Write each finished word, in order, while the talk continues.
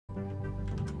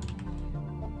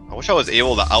I wish I was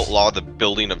able to outlaw the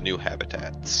building of new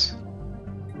habitats.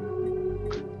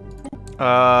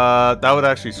 That would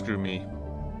actually screw me.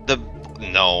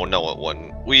 No, it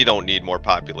wouldn't. We don't need more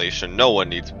population. No one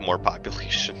needs more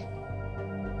population.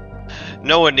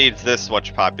 No one needs this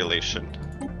much population.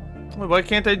 Wait, why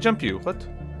can't I jump you? What?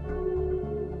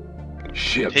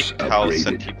 Ships Take Cow upgraded.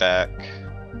 City back.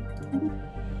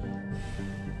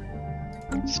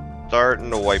 Starting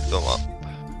to wipe them up.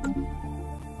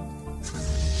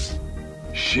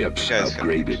 Ships Guys,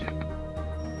 upgraded.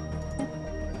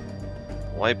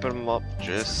 Wipe them up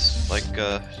just like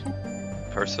a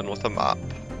person with a mop.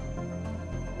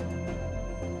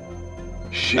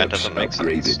 Ships That doesn't make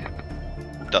upgraded. sense.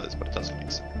 It does, but it doesn't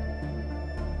make sense.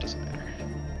 It doesn't matter.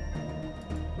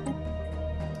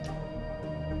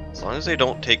 As long as they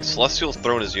don't take Celestial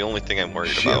Throne is the only thing I'm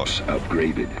worried about. Ships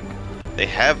upgraded. They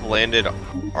have landed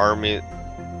army.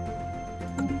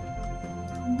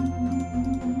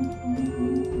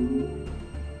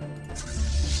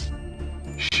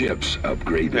 Ships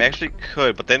upgraded. They actually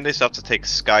could, but then they still have to take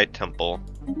Sky Temple.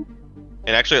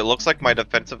 And actually, it looks like my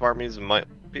defensive armies might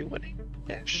be winning.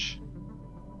 Ish.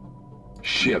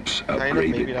 Ships Kind of,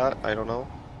 maybe upgraded. not. I don't know.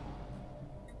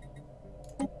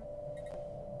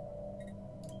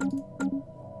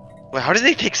 Wait, how did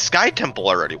they take Sky Temple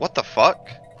already? What the fuck?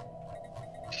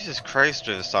 Jesus Christ,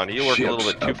 Vivisandia, you work a little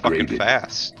Ships bit too fucking upgraded.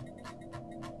 fast.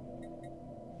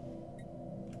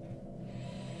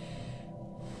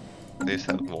 They just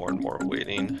have more and more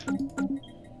waiting.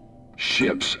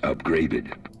 Ships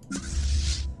upgraded.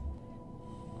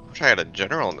 I wish I had a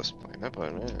general on this planet,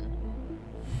 but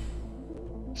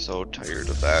so tired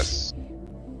of that.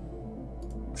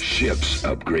 Ships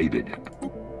upgraded.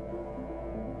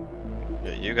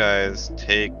 Yeah, you guys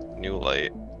take New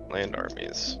Light land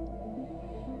armies.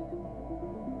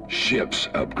 Ships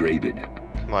upgraded.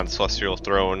 Come on, Celestial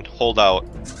Throne, hold out.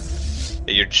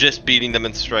 Yeah, you're just beating them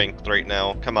in strength right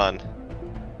now. Come on.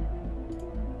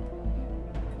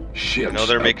 Ships I know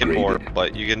they're making upgraded. more,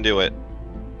 but you can do it.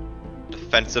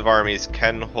 Defensive armies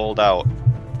can hold out.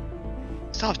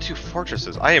 Still have 2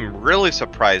 fortresses. I am really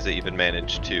surprised they even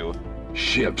managed to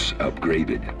Ships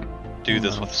upgraded. do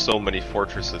this with so many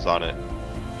fortresses on it.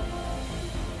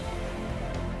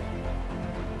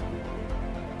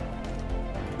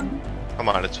 Come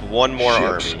on, it's one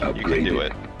more Ships army. You can do upgraded.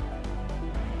 it.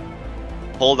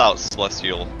 Hold out,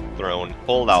 Celestial Throne.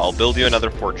 Hold out. I'll build you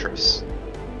another fortress.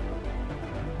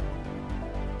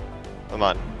 Come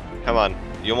on. Come on.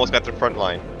 You almost got the front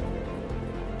line.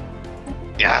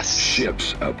 Yes!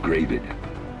 Ships upgraded.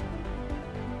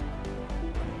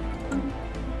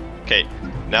 Okay,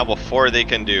 now before they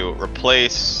can do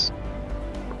replace,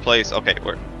 okay,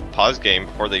 pause game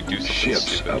before they do something Ships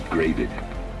stupid. upgraded.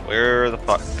 Where the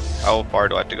fuck, how far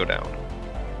do I have to go down?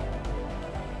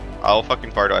 How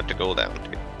fucking far do I have to go down to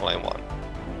get what I want?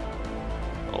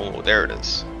 Oh, there it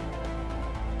is.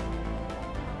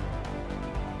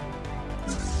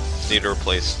 Just need to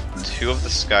replace 2 of the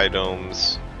sky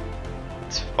domes.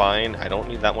 It's fine, I don't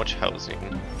need that much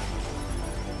housing.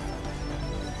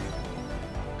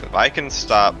 If I can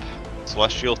stop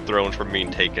Celestial Throne from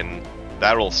being taken,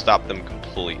 that will stop them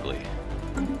completely.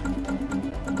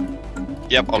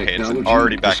 Yep, okay, it's Technology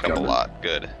already backed up a discovered. lot.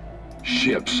 Good.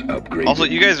 Ships upgraded. Also,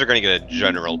 you guys are gonna get a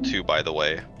general too, by the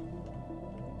way.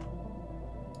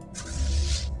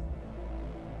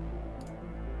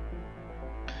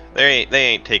 They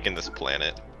ain't taking this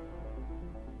planet.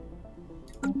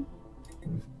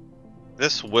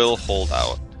 This will hold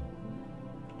out.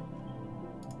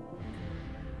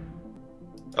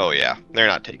 Oh yeah, they're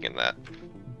not taking that.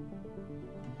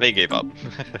 They gave up.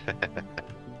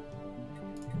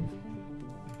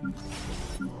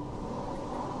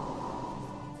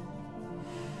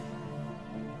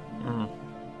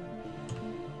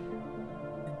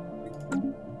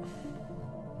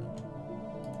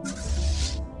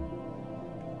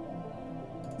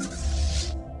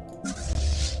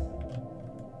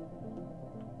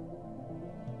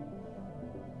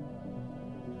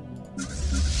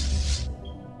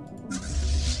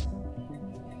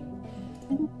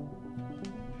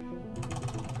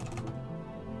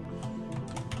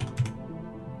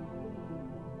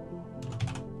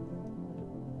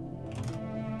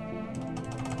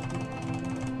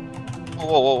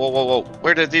 Whoa.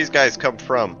 Where did these guys come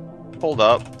from? Hold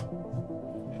up.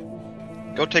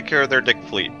 Go take care of their dick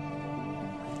fleet.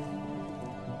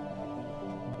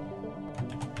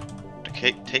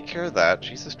 Okay, take care of that.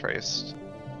 Jesus Christ.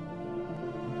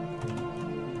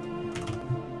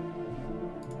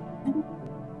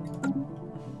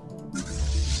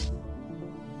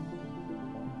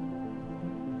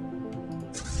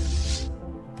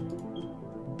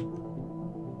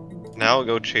 Now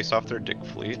go chase off their dick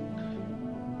fleet.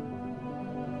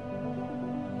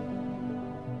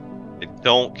 They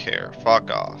don't care. Fuck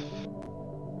off.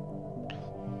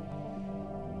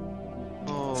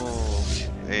 Oh,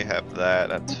 they have that.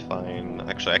 That's fine.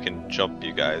 Actually, I can jump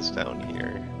you guys down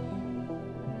here.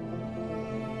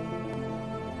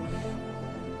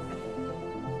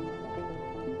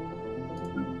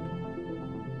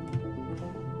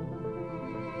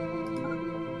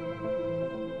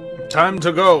 Time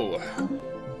to go.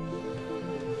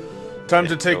 Time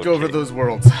to take over those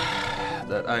worlds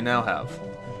that I now have.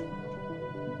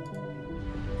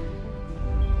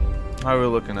 How are we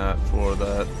looking at for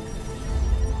that?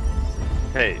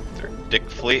 Hey, their dick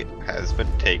fleet has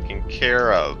been taken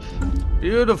care of.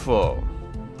 Beautiful.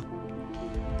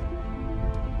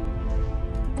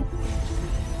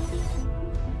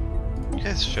 You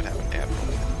guys should have an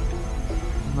admiral.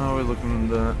 How are we looking at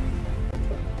that?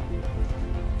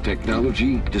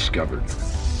 Technology discovered.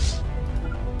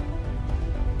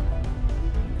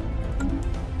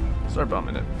 Start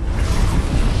bombing it.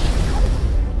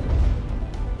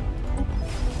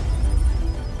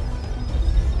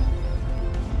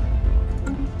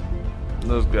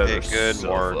 Those guys Okay, are good. so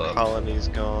More fucked. colonies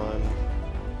gone.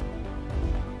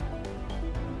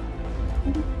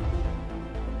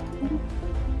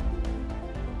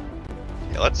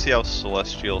 Yeah, let's see how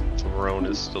Celestial Throne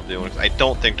is still doing. I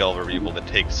don't think they'll ever be able to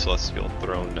take Celestial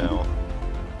Throne now.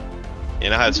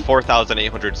 And it has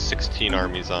 4,816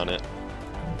 armies on it.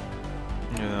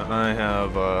 Yeah, I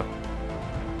have.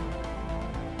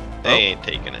 They ain't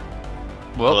taking it.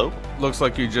 Well, Hello? looks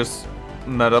like you just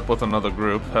met up with another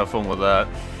group. Have fun with that.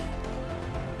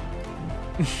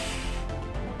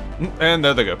 And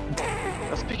there they go.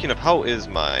 Now, speaking of, how is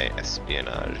my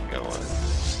espionage going?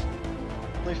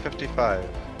 Only 55.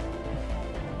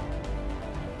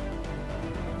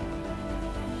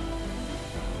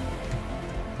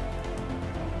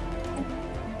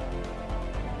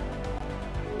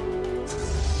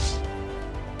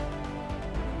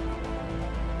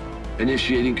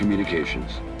 Initiating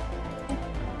communications.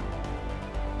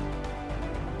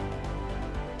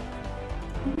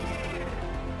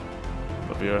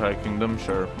 Your High Kingdom,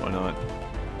 sure, why not?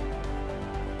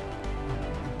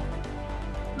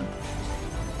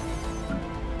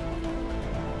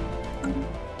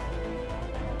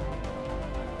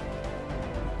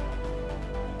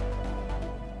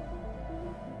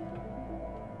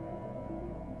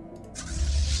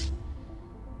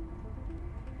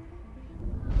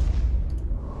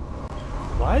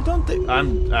 Why don't they?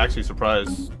 I'm actually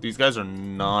surprised. These guys are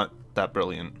not that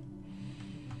brilliant.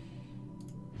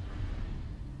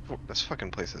 This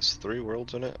fucking place has 3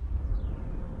 worlds in it.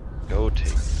 Go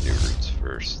take new routes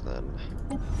first, then.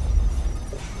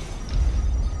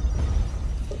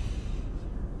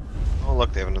 Oh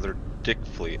look, they have another dick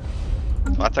fleet.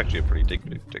 Oh, that's actually a pretty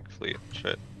big dick fleet.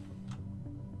 Shit.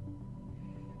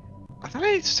 I thought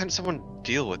I sent someone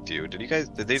deal with you. Did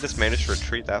they just manage to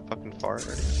retreat that fucking far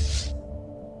already?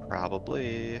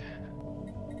 Probably.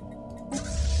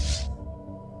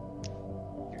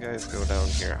 You guys go down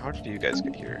here. How did you guys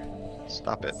get here?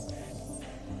 Stop it.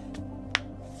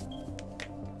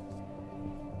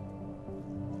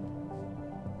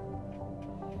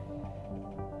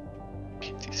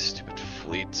 These stupid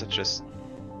fleets that just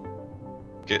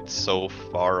get so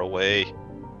far away.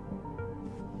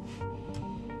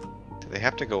 Do they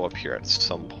have to go up here at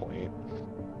some point?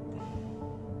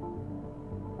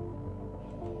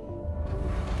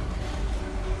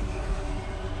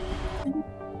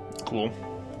 Cool.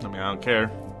 I mean, I don't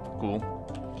care. Cool.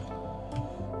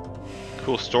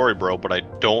 Cool story, bro, but I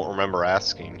don't remember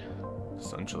asking.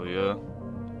 Essentially, yeah.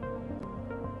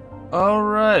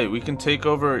 Alright, we can take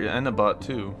over Enabot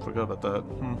too. Forgot about that.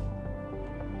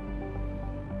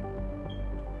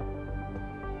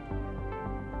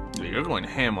 Yeah, you're going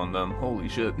ham on them. Holy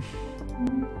shit.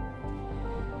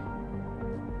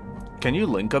 Can you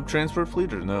link up Transport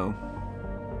Fleet or no?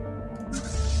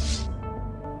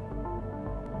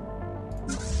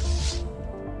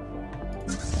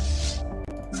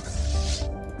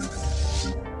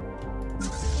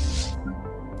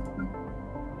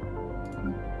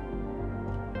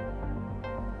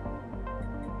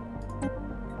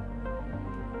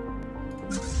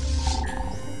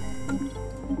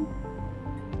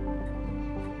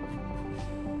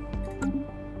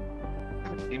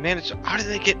 Managed. How did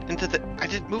they get into the? I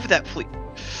didn't move that fleet.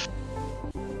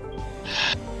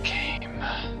 Game.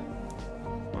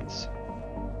 Once.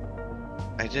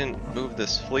 I didn't move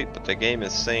this fleet, but the game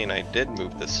is saying I did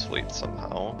move this fleet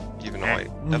somehow, even though I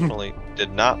definitely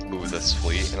did not move this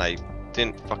fleet, and I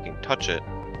didn't fucking touch it.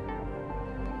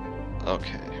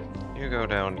 Okay, you go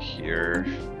down here.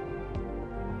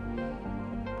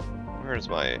 Where's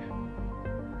my...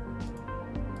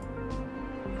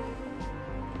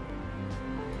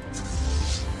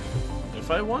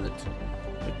 If I wanted to.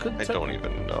 I could I don't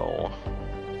even know.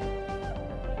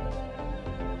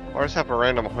 Or just have a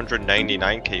random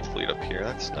 199k fleet up here.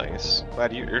 That's nice.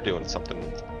 Glad you're doing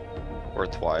something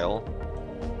worthwhile.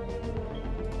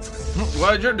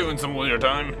 Glad you're doing some of your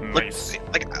time. Nice.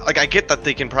 Like I get that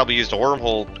they can probably use the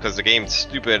wormhole because the game's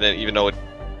stupid, and even though it's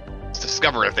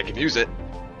discover if they can use it.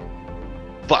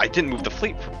 But I didn't move the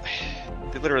fleet.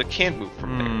 They literally can't move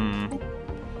from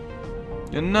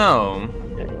there. You know.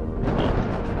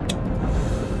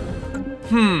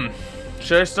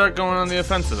 Should I start going on the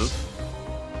offensive?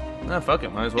 Nah, fuck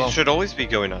it, might as well. You should always be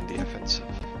going on the offensive.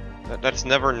 That's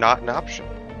never not an option.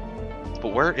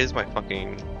 But where is my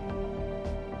fucking...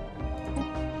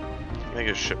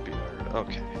 Mega shipyard?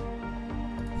 Okay.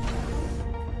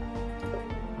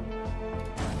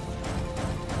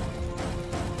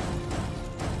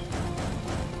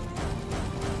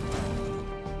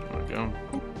 There we go.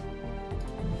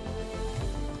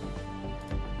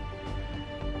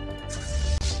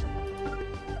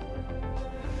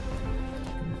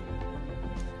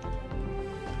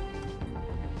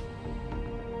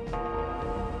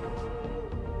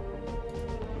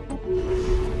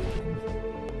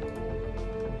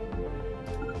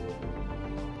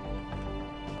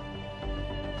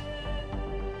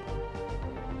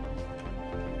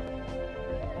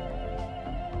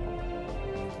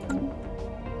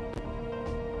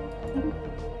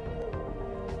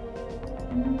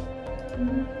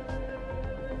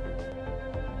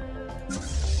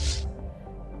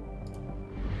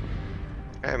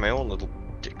 I have my own little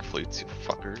dick fleets, you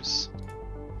fuckers.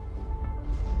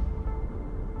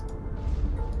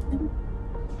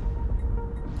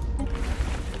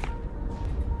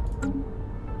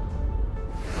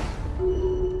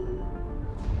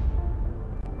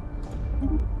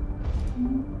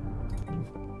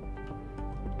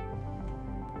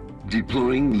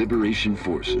 Deploying liberation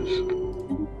forces.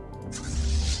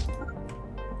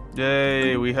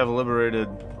 Yay, we have liberated.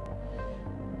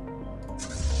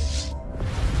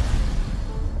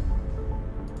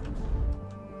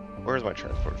 Where's my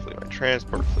transport fleet? My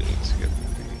transport fleet needs to get...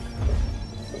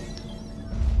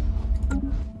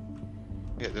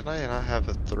 Yeah, didn't I not have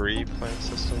a 3-planet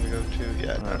system to go to?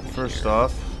 Yeah. Alright, first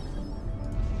off,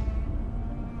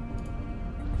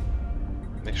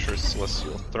 make sure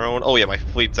Celestial Throne... Oh yeah, my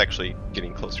fleet's actually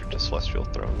getting closer to Celestial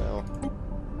Throne now.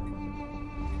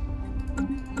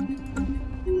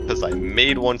 Because I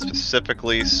made one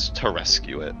specifically to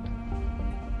rescue it.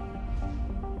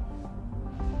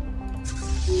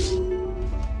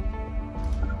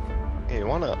 Hey, you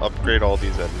want to upgrade all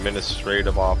these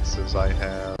administrative offices I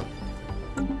have?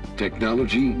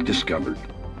 Technology discovered.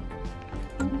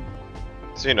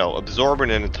 So, you know,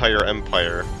 absorbing an entire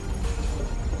empire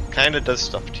kind of does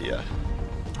stuff to you.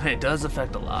 it does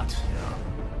affect a lot. Yeah.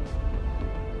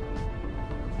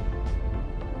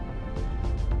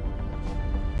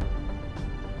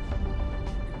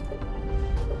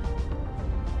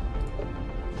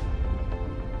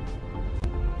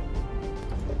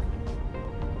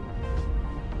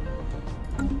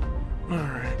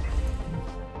 Alright.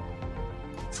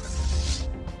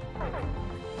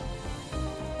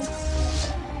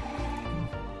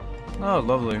 Oh,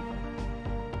 lovely.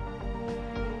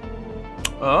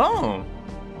 Oh!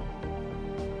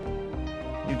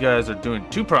 You guys are doing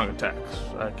two-prong attacks.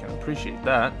 I can appreciate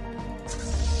that.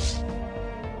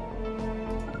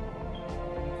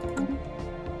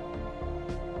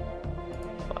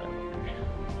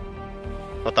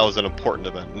 Thought that was an important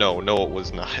event. No, it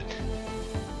was not.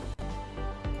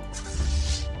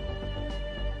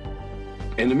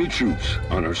 Enemy troops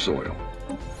on our soil.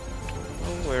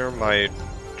 Where are my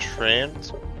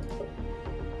trans?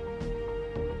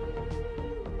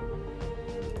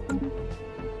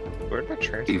 Where'd my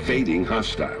transport? Evading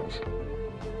hostiles.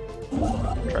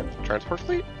 Transport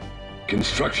fleet?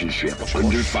 Construction ship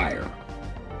under fire.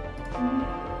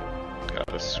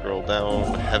 Gotta scroll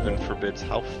down. Heaven forbids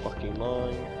how fucking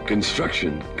long.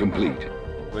 Construction complete.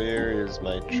 Where is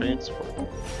my transport?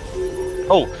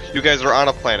 Oh, you guys are on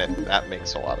a planet. That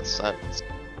makes a lot of sense.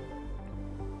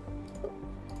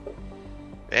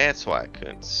 That's why I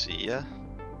couldn't see ya.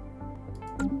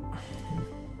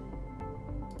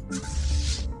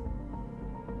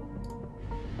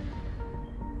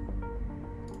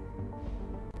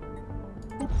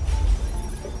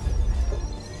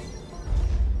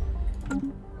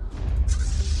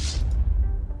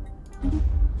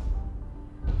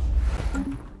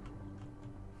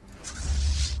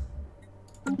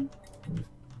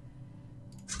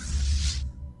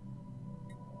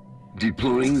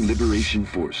 Deploying liberation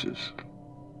forces.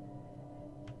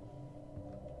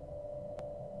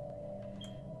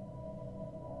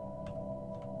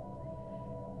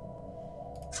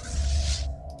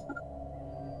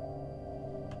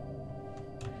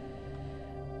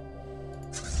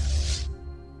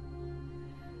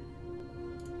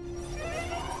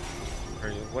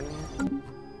 Penguin.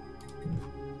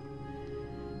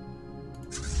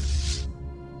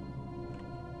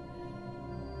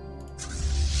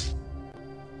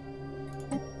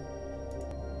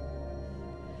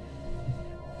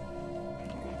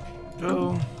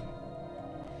 Go.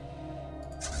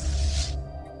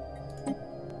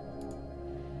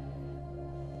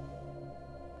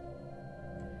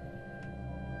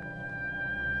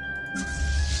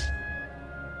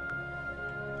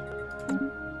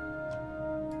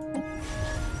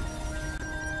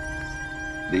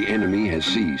 The enemy has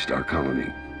seized our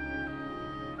colony.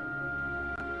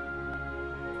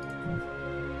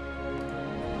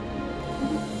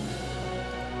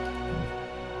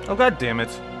 Oh, god damn it.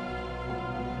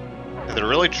 They're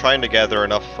really trying to gather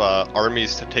enough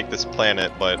armies to take this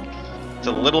planet, but it's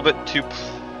a little bit too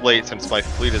late since my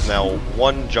fleet is now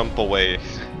one jump away.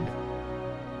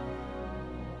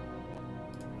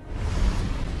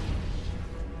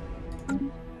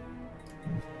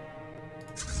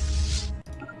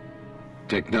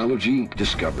 Technology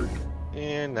discovered.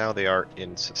 And now they are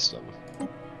in system.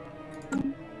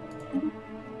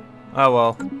 Oh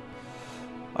well.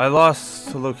 I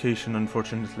lost the location,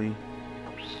 unfortunately.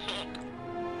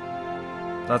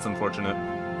 That's unfortunate.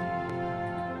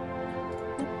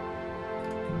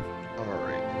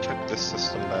 Alright, took this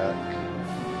system back.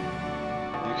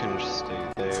 You can just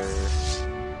stay there.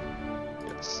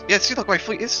 Yes. Yeah, see, look, my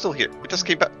fleet is still here. It just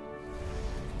came back.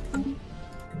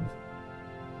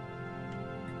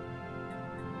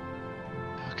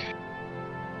 Okay.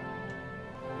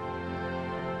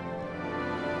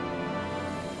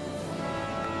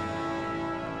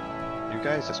 You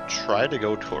guys just try to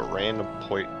go to a random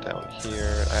point down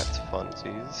here. That's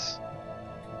funsies.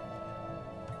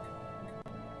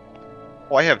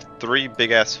 Oh, I have 3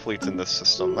 big-ass fleets in this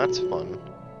system. That's fun.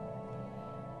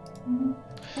 You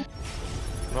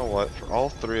know what? For all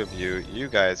 3 of you, you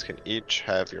guys can each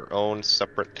have your own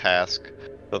separate task.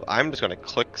 So I'm just gonna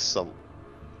click some.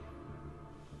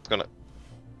 It's gonna.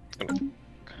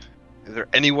 Is there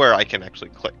anywhere I can actually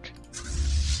click?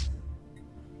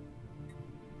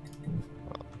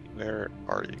 Where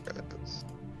are you guys?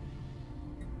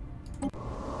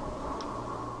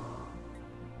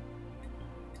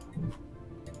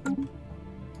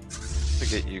 To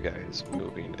get you guys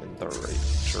moving in the right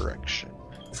direction.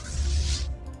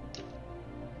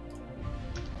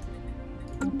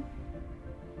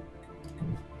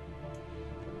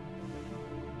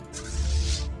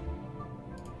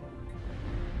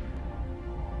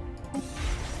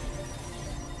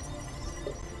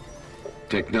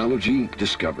 Technology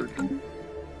discovered.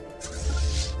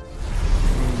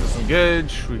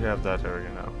 Disengage. We have that area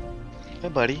now. Hey,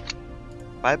 buddy.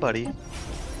 Bye, buddy.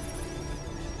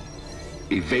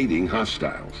 Evading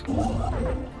hostiles.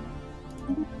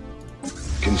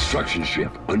 Construction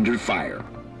ship under fire.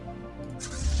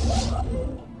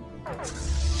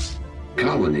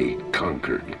 Colony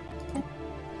conquered.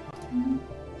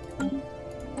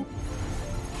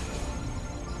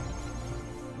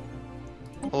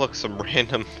 Oh, look, some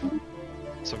random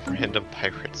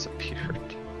pirates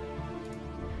appeared.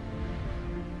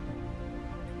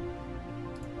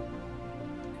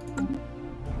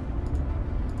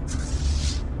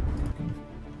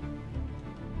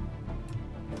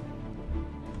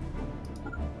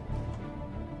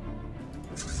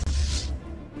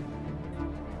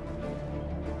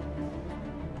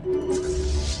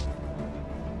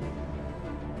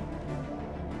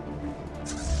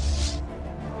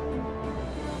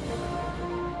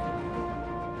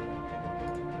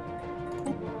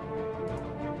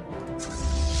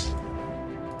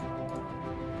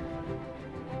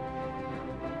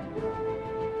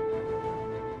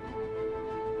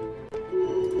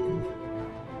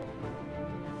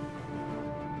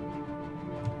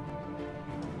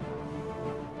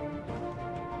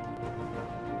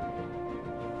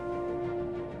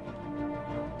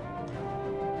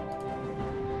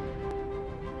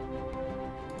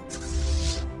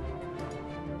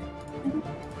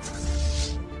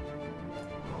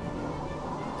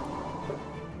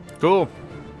 Cool.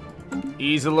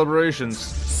 Easy liberations.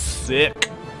 Sick.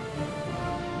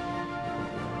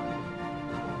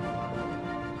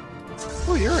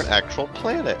 Oh, you're an actual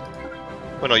planet.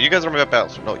 Oh no, you guys are my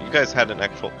bouncers. No, you guys had an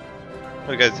actual.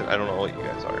 No, you guys. I don't know what you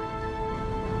guys are.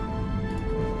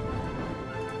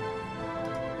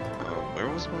 Where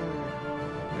was my?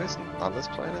 You guys on this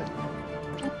planet?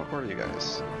 Where the fuck were you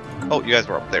guys? Oh, you guys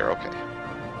were up there. Okay.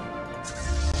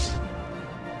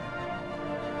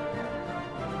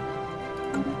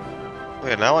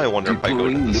 Okay, now I wonder if I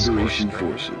go to the Liberation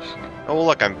Forces. Oh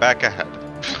look, I'm back ahead.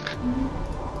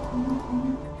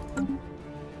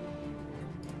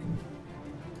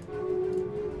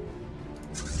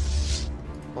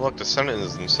 Oh look, the Senate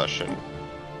is in session.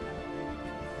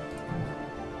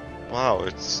 Wow,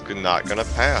 it's not gonna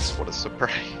pass. What a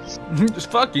surprise. Just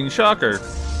fucking shocker.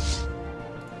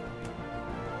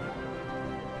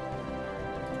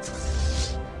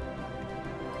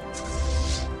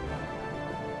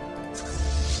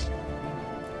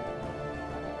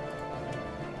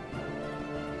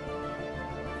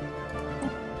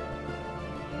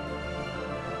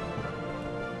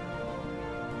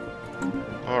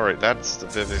 Alright, that's the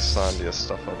Vivisandia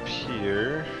stuff up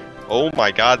here. Oh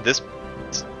my god, this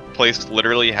place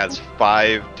literally has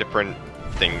 5 different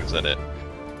things in it.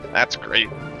 That's great.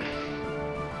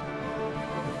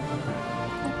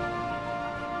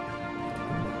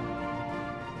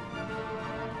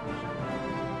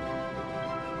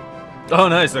 Oh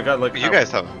nice, I got like... You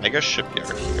guys have a mega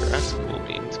shipyard here. That's cool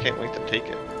beans. Can't wait to take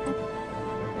it.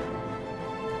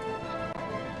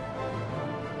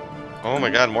 Oh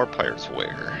my god, more pirates.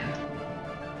 Where?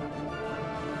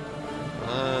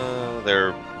 They're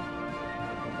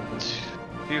a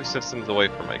few systems away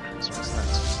from my cruisers.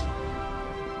 That's...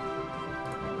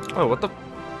 Oh, what the...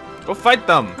 Go fight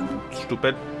them,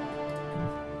 stupid.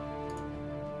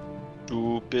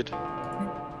 Stupid.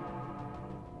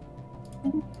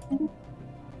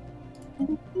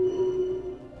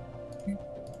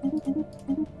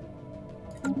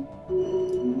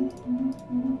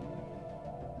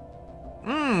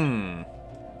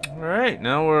 Alright,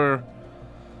 now we're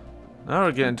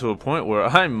getting to a point where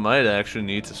I might actually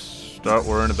need to start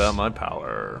worrying about my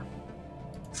power.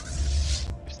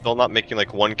 Still not making like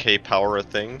 1k power a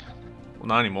thing? Well,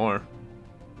 not anymore.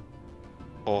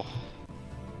 Oh.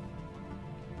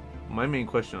 My main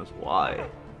question is why?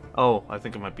 Oh, I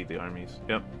think it might be the armies.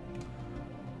 Yep.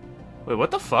 Wait,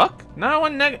 what the fuck? Now I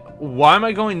went negative. Why am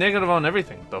I going negative on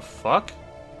everything? The fuck?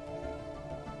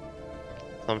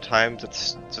 Sometimes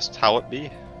it's just how it be.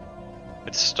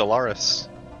 It's Stellaris.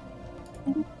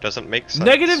 Doesn't make sense.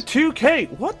 Negative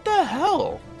 2k! What the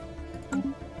hell?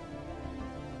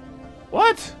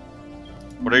 What?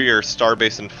 What are your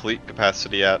starbase and fleet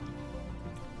capacity at?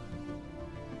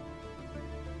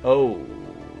 Oh,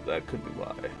 that could be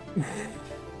why.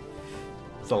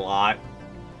 It's a lot.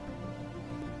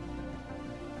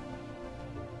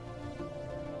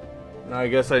 I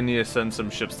guess I need to send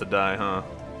some ships to die, huh?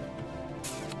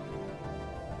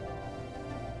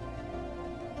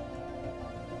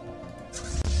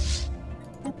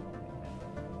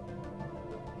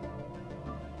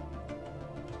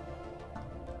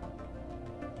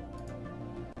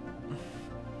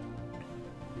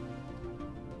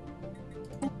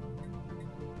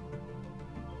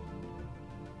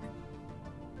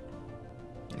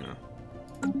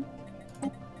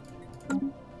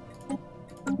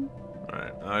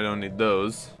 I don't need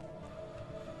those.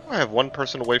 I have 1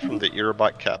 person away from the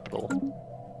Iribot capital.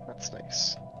 That's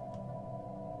nice.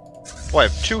 Oh, I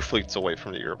have 2 fleets away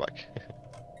from the Iribot.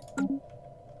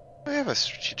 I have a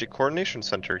strategic coordination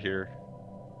center here.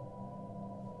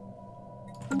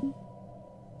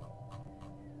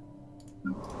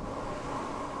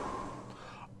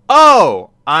 Oh!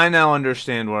 I now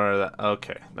understand where that...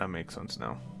 Okay, that makes sense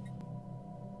now.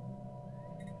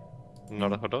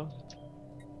 Naruhodo?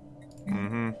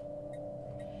 Mm-hmm.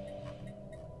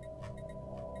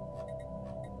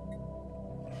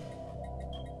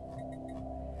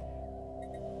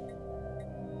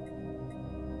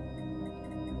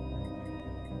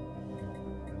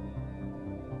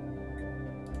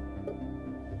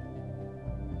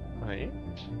 Right.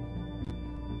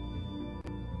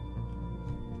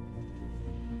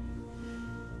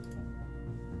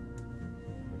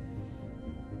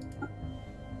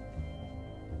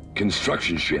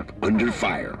 Construction ship under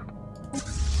fire.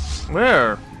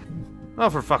 Where? Oh,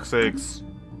 for fuck's sakes.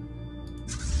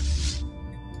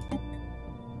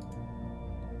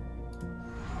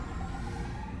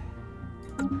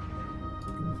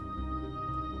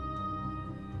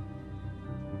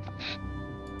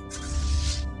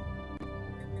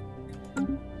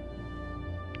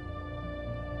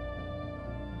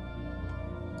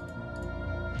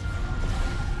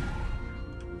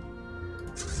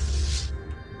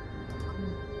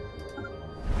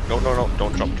 No,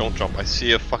 don't jump. I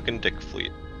see a fucking dick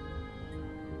fleet.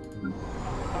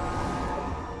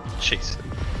 Chase it.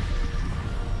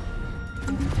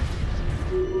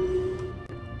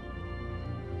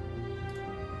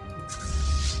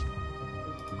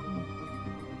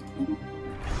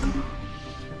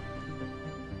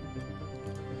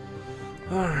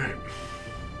 Alright.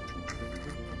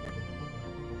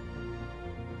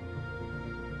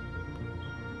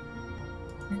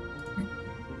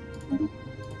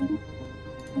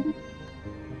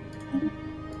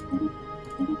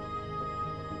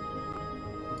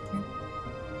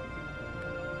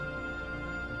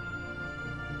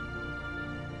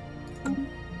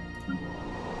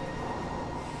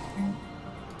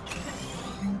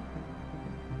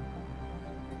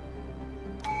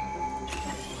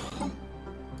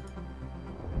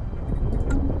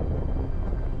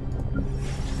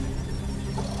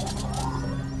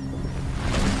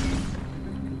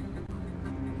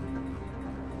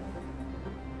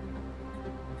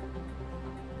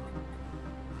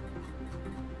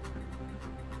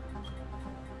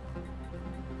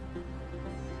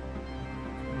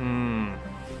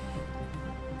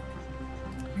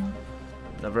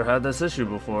 Never had this issue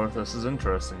before. This is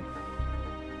interesting.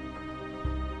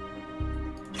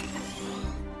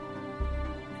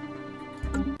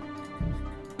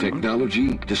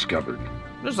 Technology discovered.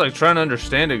 I'm just like trying to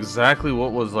understand exactly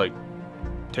what was like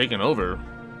taken over.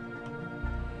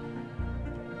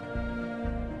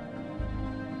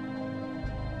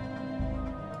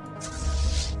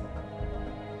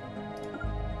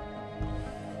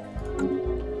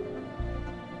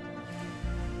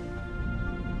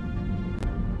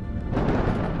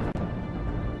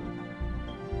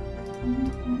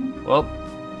 Well,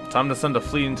 time to send a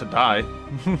fleet in to die.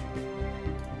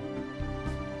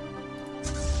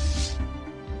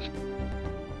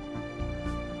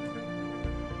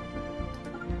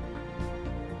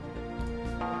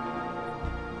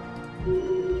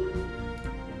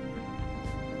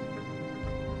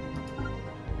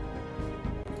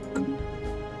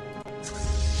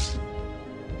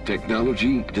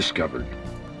 Technology discovered.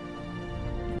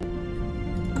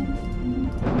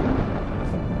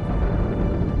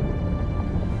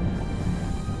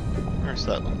 Where's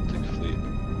that little tick fleet?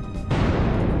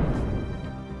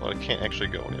 Well, it can't actually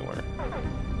go anywhere.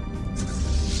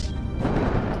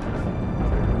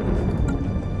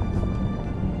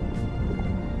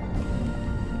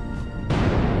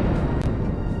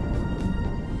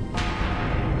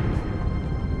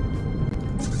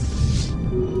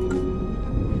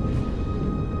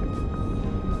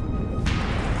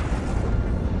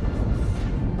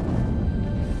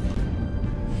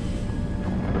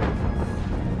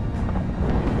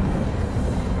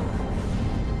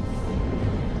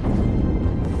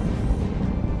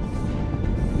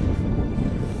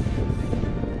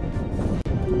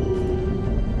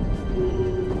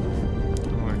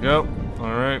 Yep.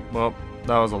 Alright, well,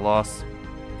 that was a loss.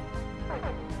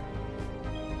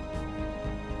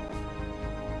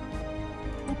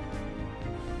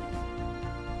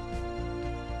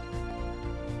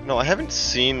 No, I haven't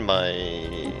seen my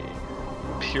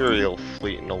Imperial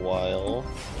fleet in a while.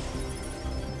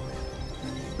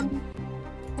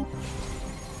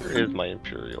 Where is my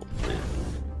Imperial fleet?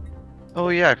 Oh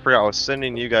yeah, I forgot I was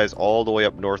sending you guys all the way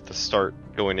up north to start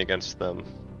going against them.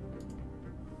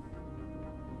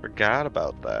 Forgot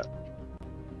about that.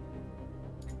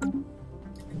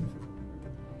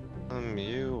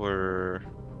 You were...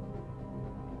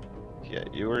 Yeah,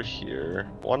 you were here.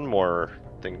 One more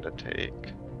thing to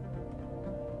take.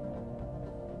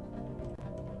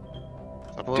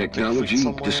 Technology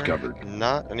discovered.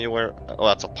 Not anywhere. Oh,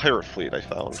 that's a pirate fleet I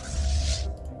found.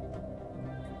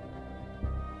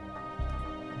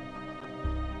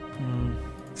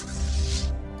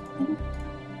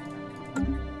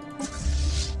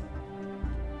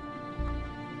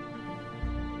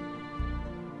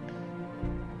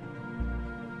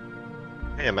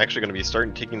 Hey, I'm actually going to be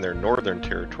starting taking their northern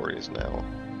territories now.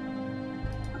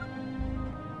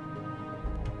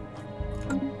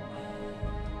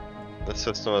 The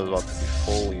system is about to be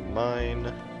fully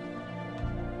mine.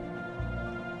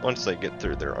 Once they get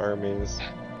through their armies.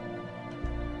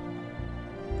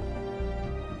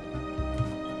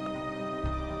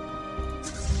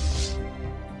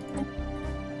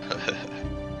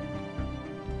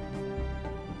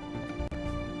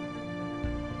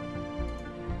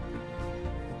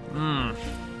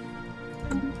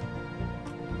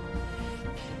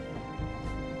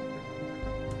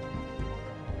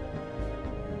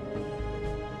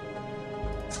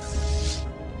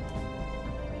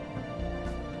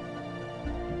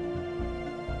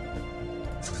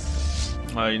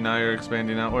 Now you're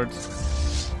expanding outwards.